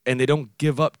they don't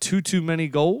give up too many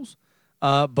goals.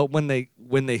 But when they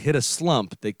hit a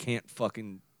slump, they can't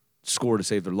fucking score to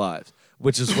save their lives,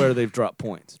 which is where they've dropped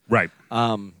points. Right.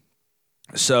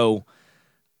 So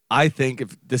I think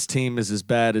if this team is as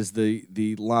bad as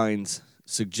the lines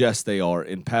suggest they are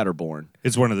in Paderborn,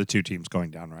 It's one of the two teams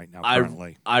going down right now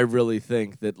currently. I really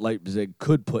think that Leipzig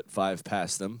could put 5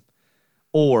 past them,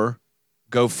 or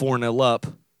go 4-0 up,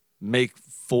 make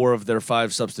 4 of their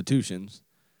 5 substitutions,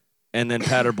 and then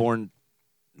Paderborn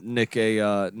nick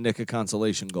a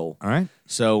consolation goal. All right.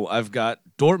 So I've got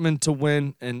Dortmund to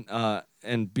win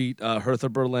and beat Hertha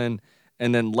Berlin,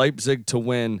 and then Leipzig to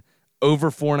win over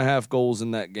 4.5 goals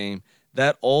in that game.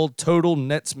 That all total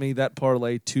nets me that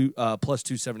parlay to plus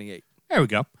 278. There we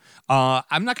go.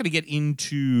 I'm not going to get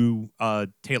into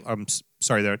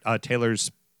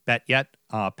Taylor's bet yet.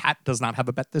 Pat does not have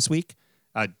a bet this week,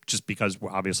 just because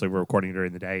obviously we're recording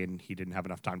during the day and he didn't have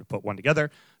enough time to put one together.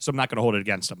 So I'm not going to hold it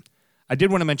against him. I did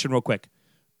want to mention real quick,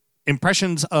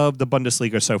 impressions of the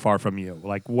Bundesliga so far from you.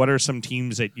 Like, what are some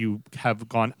teams that you have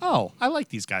gone, oh, I like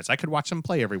these guys. I could watch them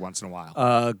play every once in a while.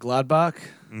 Gladbach.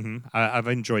 I've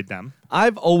enjoyed them.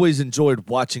 I've always enjoyed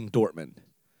watching Dortmund.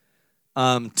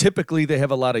 Typically, they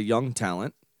have a lot of young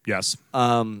talent. Yes.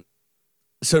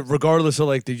 So regardless of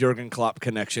like the Jurgen Klopp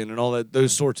connection and all that,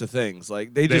 those sorts of things,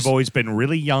 like They've always been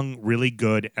really young, really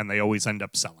good, and they always end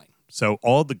up selling. So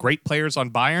all the great players on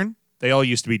Bayern, they all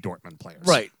used to be Dortmund players.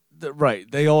 Right. Right.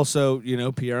 They also,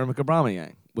 Pierre-Emerick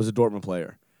Aubameyang was a Dortmund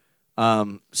player.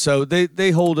 So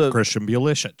they hold a Christian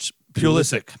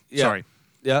Pulisic. Yeah. Sorry.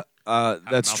 Yeah,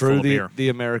 that's mouthful true. of beer. The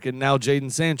American. Now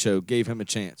Jadon Sancho gave him a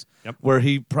chance. Yep. Where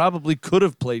he probably could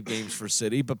have played games for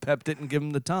City, but Pep didn't give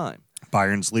him the time.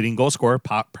 Bayern's leading goal scorer,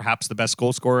 perhaps the best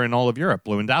goal scorer in all of Europe,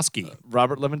 Lewandowski.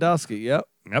 Robert Lewandowski. Yep.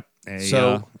 Yep. A It's,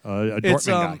 Dortmund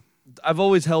guy. I've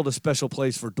always held a special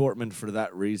place for Dortmund for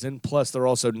that reason. Plus, they're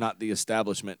also not the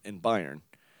establishment in Bayern,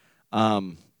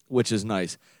 which is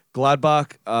nice.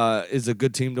 Gladbach is a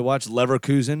good team to watch.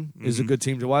 Leverkusen is a good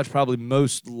team to watch. Probably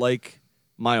most like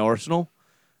my Arsenal.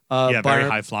 Very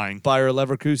high flying. Bayer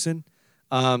Leverkusen.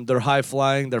 They're high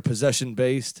flying. They're possession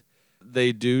based.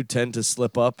 They do tend to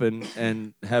slip up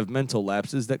and have mental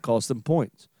lapses that cost them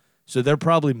points. So they're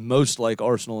probably most like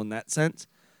Arsenal in that sense.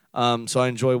 So I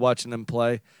enjoy watching them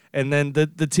play. And then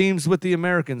the teams with the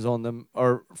Americans on them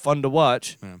are fun to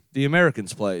watch. Yeah. The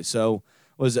Americans play. So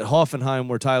was it Hoffenheim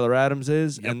where Tyler Adams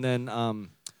is? Yep. And then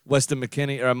Weston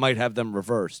McKennie, or I might have them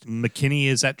reversed. McKinney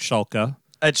is at Schalke.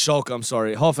 At Schalke, I'm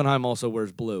sorry. Hoffenheim also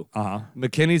wears blue.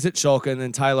 McKinney's at Schalke, and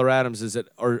then Tyler Adams is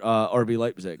at RB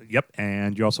Leipzig. Yep.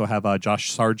 And you also have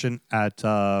Josh Sargent at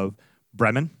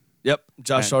Bremen. Yep.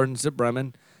 Josh Sargent's at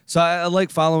Bremen. So I like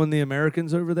following the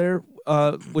Americans over there,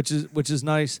 which is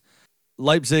nice.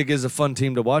 Leipzig is a fun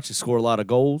team to watch. They score a lot of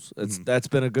goals. That's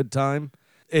been a good time.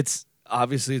 It's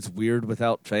obviously it's weird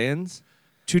without fans.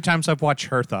 2 times I've watched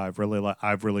Hertha.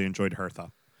 I've really enjoyed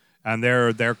Hertha, and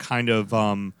they're kind of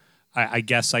I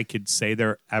guess I could say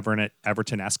they're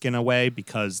Everton-esque in a way,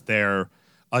 because they're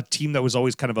a team that was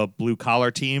always kind of a blue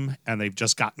collar team, and they've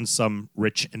just gotten some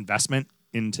rich investment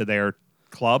into their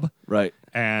club. Right.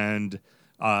 And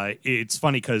it's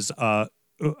funny because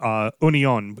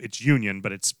Union, it's Union,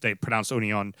 but they pronounce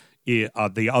Union.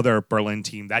 The other Berlin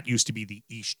team that used to be the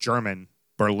East German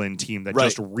Berlin team that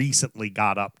just recently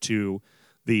got up to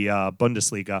the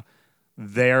Bundesliga.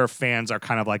 Their fans are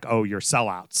kind of like, oh, you're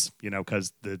sellouts,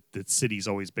 because the city's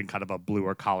always been kind of a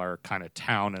bluer collar kind of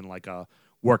town and like a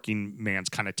working man's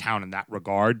kind of town in that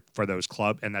regard for those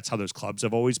clubs, and that's how those clubs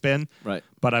have always been. Right.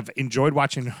 But I've enjoyed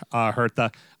watching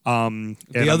Hertha.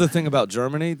 The other thing about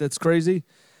Germany that's crazy,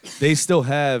 they still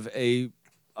have a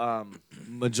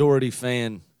majority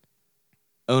fan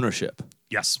ownership.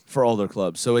 Yes. For all their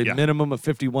clubs. So a minimum of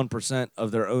 51%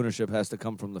 of their ownership has to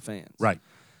come from the fans. Right.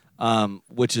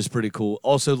 which is pretty cool.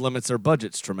 Also limits their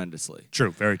budgets tremendously.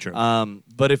 True, very true.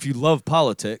 But if you love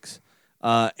politics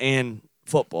and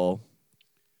football,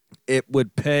 it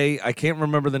would pay. I can't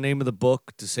remember the name of the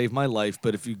book to save my life,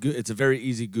 but if you, it's a very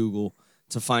easy Google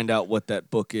to find out what that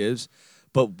book is.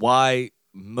 But why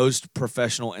most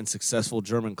professional and successful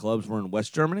German clubs were in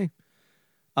West Germany.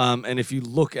 And if you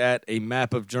look at a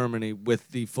map of Germany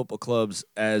with the football clubs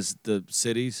as the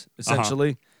cities,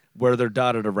 essentially, where they're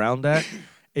dotted around at,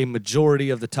 a majority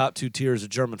of the top 2 tiers of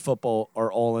German football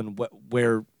are all in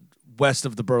where west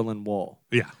of the Berlin Wall.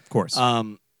 Yeah, of course.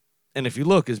 And if you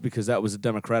look, is because that was the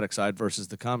democratic side versus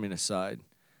the communist side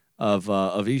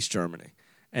of East Germany,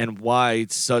 and why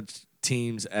such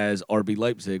teams as RB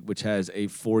Leipzig, which has a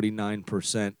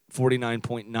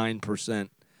 49.9%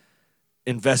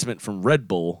 investment from Red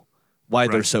Bull, why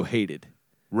they're so hated.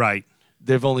 Right.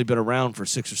 They've only been around for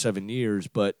 6 or 7 years,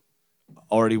 but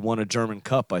already won a German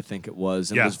Cup, I think it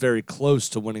was, and was very close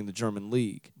to winning the German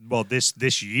league. Well,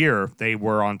 this year they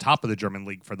were on top of the German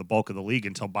league for the bulk of the league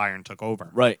until Bayern took over.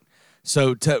 Right.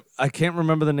 So I can't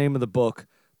remember the name of the book,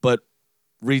 but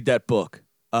read that book.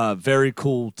 Very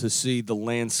cool to see the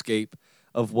landscape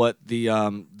of what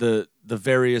the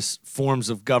various forms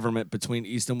of government between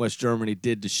East and West Germany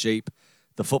did to shape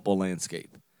the football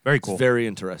landscape. Very cool. It's very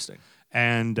interesting.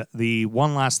 And the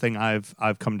one last thing I've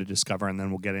come to discover, and then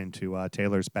we'll get into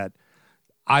Taylor's bet.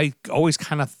 I always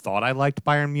kind of thought I liked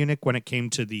Bayern Munich when it came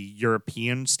to the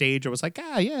European stage. I was like,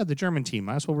 the German team.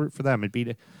 Might as well root for them and beat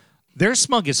it. They're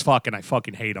smug as fuck, and I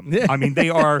fucking hate them. I mean, they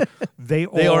are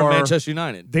Manchester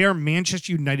United. They are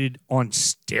Manchester United on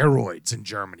steroids in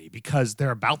Germany because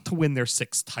they're about to win their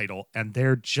 6th title, and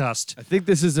they're just. I think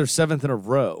this is their 7th in a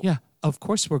row. Yeah, of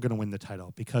course we're going to win the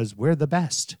title because we're the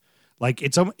best. Like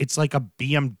it's like a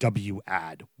BMW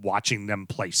ad watching them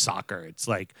play soccer. It's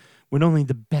like when only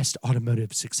the best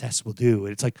automotive success will do.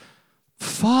 It's like,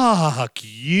 fuck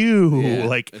you. Yeah,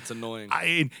 like it's annoying.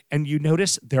 And you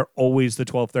notice they're always the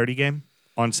 12:30 game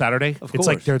on Saturday. Of it's course.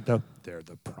 like they're the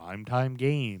primetime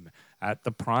game at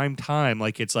the prime time.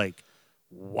 Like it's like,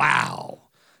 wow.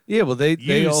 Yeah, well they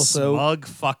You also smug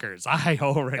fuckers. I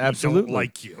already Absolutely. don't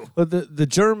like you. But the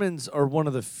Germans are one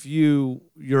of the few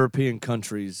European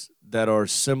countries that are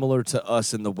similar to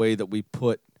us in the way that we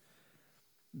put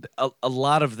a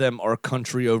lot of them are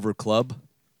country over club.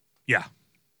 Yeah.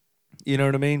 You know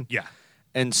what I mean? Yeah.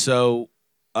 And so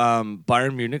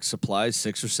Bayern Munich supplies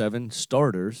 6 or 7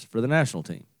 starters for the national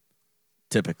team,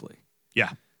 typically. Yeah.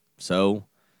 So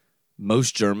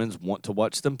most Germans want to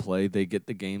watch them play. They get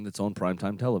the game that's on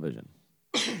primetime television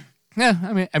Yeah.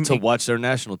 I mean to watch their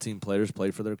national team players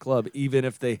play for their club, even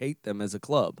if they hate them as a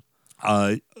club.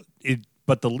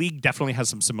 But the league definitely has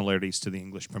some similarities to the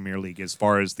English Premier League as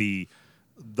far as the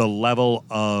level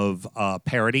of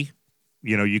parity.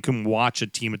 You know, you can watch a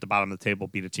team at the bottom of the table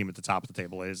beat a team at the top of the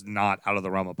table. It is not out of the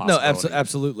realm of possibility. No,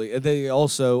 absolutely. They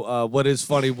also, what is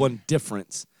funny, one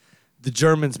difference, the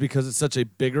Germans, because it's such a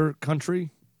bigger country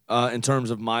in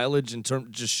terms of mileage, in terms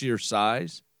of just sheer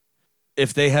size,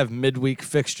 if they have midweek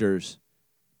fixtures,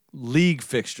 league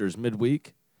fixtures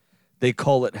midweek, they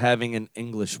call it having an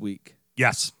English week.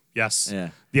 Yes. Yeah.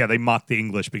 They mock the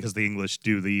English because the English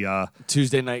do the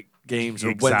Tuesday night games or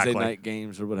Exactly. Wednesday night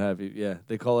games or what have you. Yeah,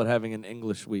 they call it having an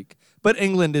English week. But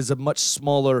England is a much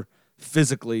smaller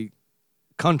physically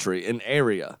country and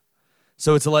area.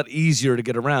 So it's a lot easier to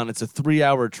get around. It's a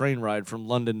 3-hour train ride from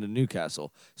London to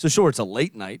Newcastle. So sure, it's a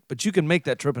late night, but you can make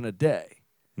that trip in a day.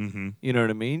 Mm-hmm. You know what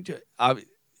I mean?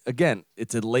 Again,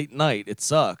 it's a late night. It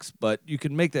sucks, but you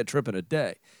can make that trip in a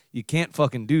day. You can't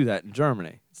fucking do that in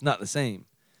Germany. It's not the same.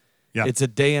 Yeah. It's a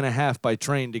day and a half by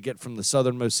train to get from the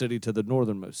southernmost city to the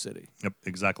northernmost city. Yep,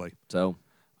 exactly. So,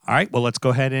 All right, well, let's go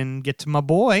ahead and get to my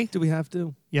boy. do we have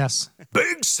to? Yes.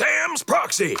 Big Sam's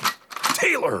Proxy.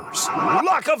 Taylor's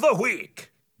Lock of the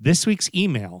Week. This week's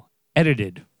email,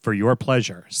 edited for your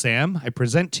pleasure. Sam, I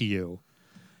present to you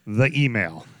the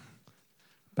email.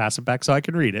 Pass it back so I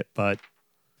can read it, but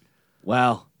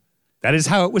Wow. that is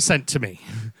how it was sent to me.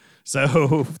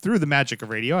 So through the magic of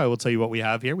radio, I will tell you what we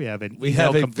have here. We have an We email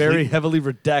have a complete- very heavily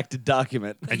redacted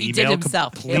document. an He did email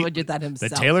himself. complete- He would do that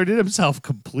himself. That Taylor did himself,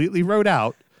 completely wrote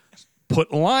out,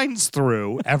 put lines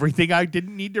through everything I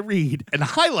didn't need to read, and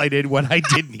highlighted what I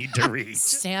did need to read.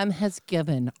 Sam has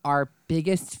given our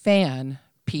biggest fan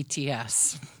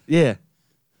PTS. Yeah.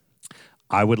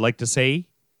 I would like to say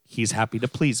he's happy to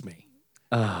please me.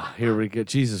 Here we go.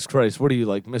 Jesus Christ. What are you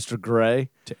like, Mr. Gray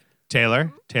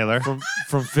Taylor,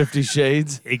 from 50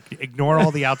 Shades? ignore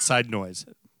all the outside noise.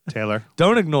 Taylor,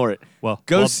 Don't ignore it. well,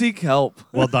 Go well, seek help.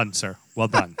 well done, sir. Well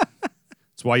done.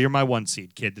 That's why you're my 1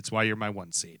 seed, kid. That's why you're my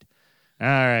 1 seed. All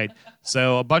right.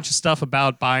 So a bunch of stuff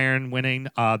about Bayern winning.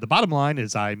 The bottom line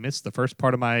is I missed the first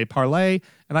part of my parlay,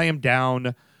 and I am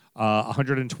down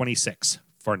 126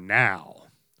 for now.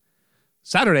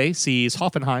 Saturday sees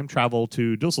Hoffenheim travel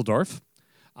to Dusseldorf.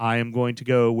 I am going to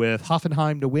go with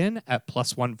Hoffenheim to win at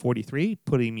plus 143,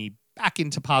 putting me back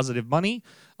into positive money.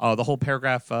 The whole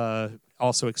paragraph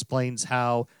also explains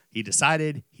how he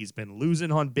decided he's been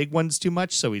losing on big ones too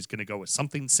much, so he's going to go with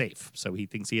something safe. So he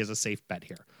thinks he has a safe bet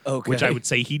here, which I would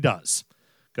say he does,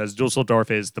 because Dusseldorf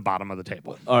is the bottom of the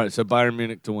table. All right, so Bayern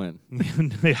Munich to win.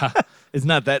 Yeah. It's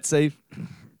not that safe.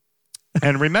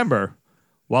 And remember,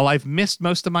 while I've missed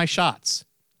most of my shots,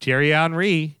 Thierry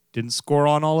Henry didn't score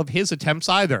on all of his attempts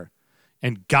either.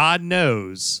 And God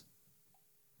knows,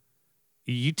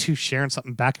 you two sharing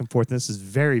something back and forth. This is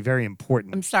very, very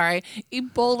important. I'm sorry.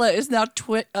 Ebola is now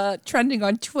trending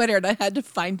on Twitter, and I had to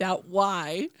find out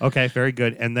why. Okay, very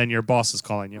good. And then your boss is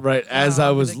calling you. Right, as Oh, I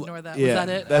I'm was... gonna ignore that. Yeah, Was that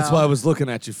it? that's Oh. why I was looking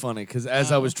at you funny, because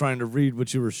as I was trying to read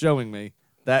what you were showing me,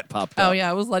 that popped up. Oh, yeah,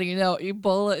 I was letting you know.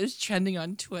 Ebola is trending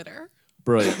on Twitter.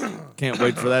 Brilliant. Can't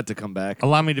wait for that to come back.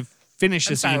 Allow me to finish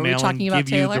this sorry, were we email and talking about give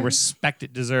you the Taylor? respect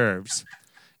it deserves.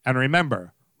 And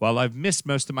remember, while I've missed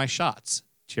most of my shots,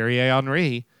 Thierry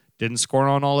Henry didn't score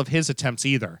on all of his attempts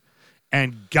either.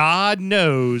 And God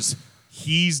knows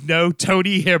he's no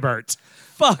Tony Hibbert.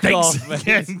 Fuck Thanks off, man.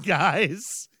 again,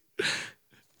 guys.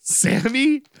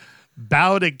 Sammy,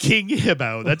 bow to King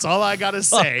Hibbo. That's all I got to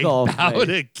say. off, Bow man.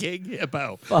 to King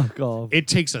Hibbo. Fuck off. It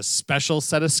takes a special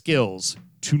set of skills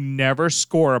to never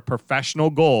score a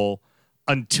professional goal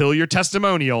until your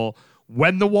testimonial,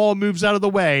 when the wall moves out of the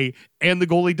way and the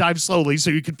goalie dives slowly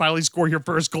so you can finally score your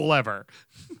first goal ever.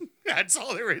 That's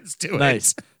all there is to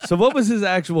Nice. it. So what was his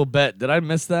actual bet? Did I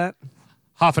miss that?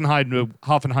 Hoffenheim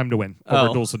to win over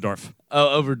Oh. Dusseldorf. Oh,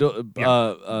 over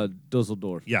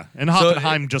Dusseldorf. Yeah, and So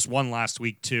Hoffenheim just won last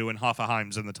week too, and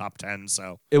Hoffenheim's in the top 10,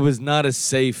 so It was not as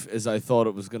safe as I thought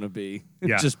it was going to be.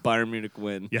 Yeah. Just Bayern Munich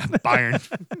win. yeah, Bayern.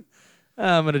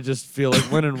 I'm going to just feel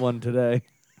like winning one today.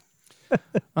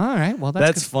 All right, well,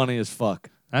 That's funny as fuck.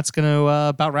 that's going to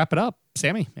about wrap it up.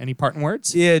 Sammy, any parting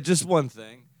words? Yeah, just one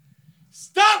thing.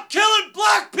 Stop killing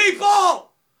black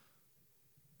people!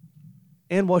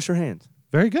 And wash your hands.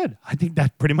 Very good. I think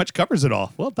that pretty much covers it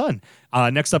all. Well done.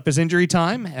 Next up is injury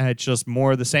time. It's just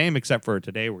more of the same, except for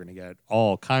today we're going to get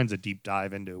all kinds of deep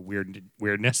dive into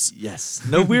weirdness. Yes.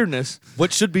 No weirdness.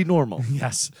 What should be normal?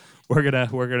 Yes, we're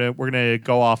gonna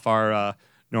go off our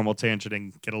normal tangent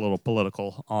and get a little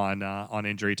political on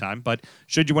injury time. But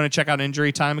should you want to check out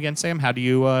injury time again, Sam, how do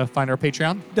you find our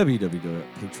Patreon?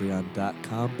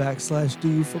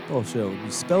 www.patreon.com/Do Football Show. And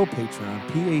you spell Patreon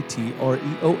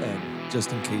Patreon,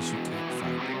 just in case you can't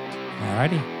find it.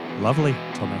 Alrighty, lovely.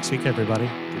 Till next week, everybody.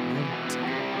 Good night.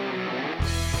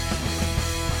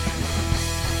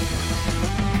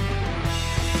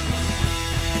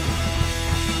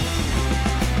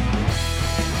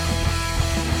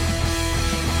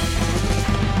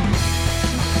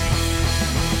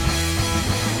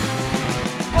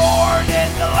 Born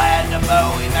in the land of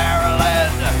Bowie,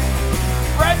 Maryland.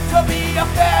 Bred to be a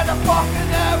fan of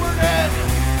fucking Everton.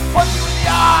 Punch you in the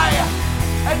eye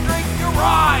and drink your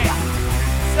rye.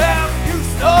 Sam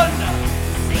Houston.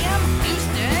 Sam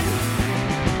Houston?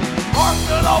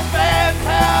 Arsenal fans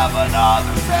have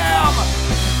another Sam.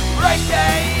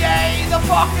 AKA the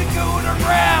fucking Gooner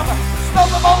Graham.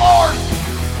 Stump of a lord.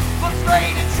 Look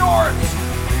straight in shorts.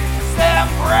 Sam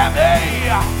Grammy.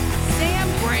 Sam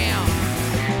Graham.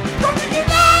 Brooklyn United!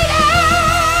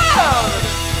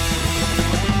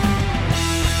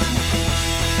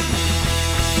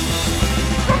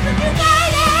 Brooklyn United!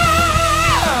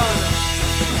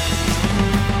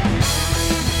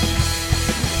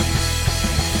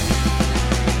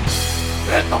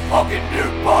 Hit the fucking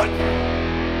mute button!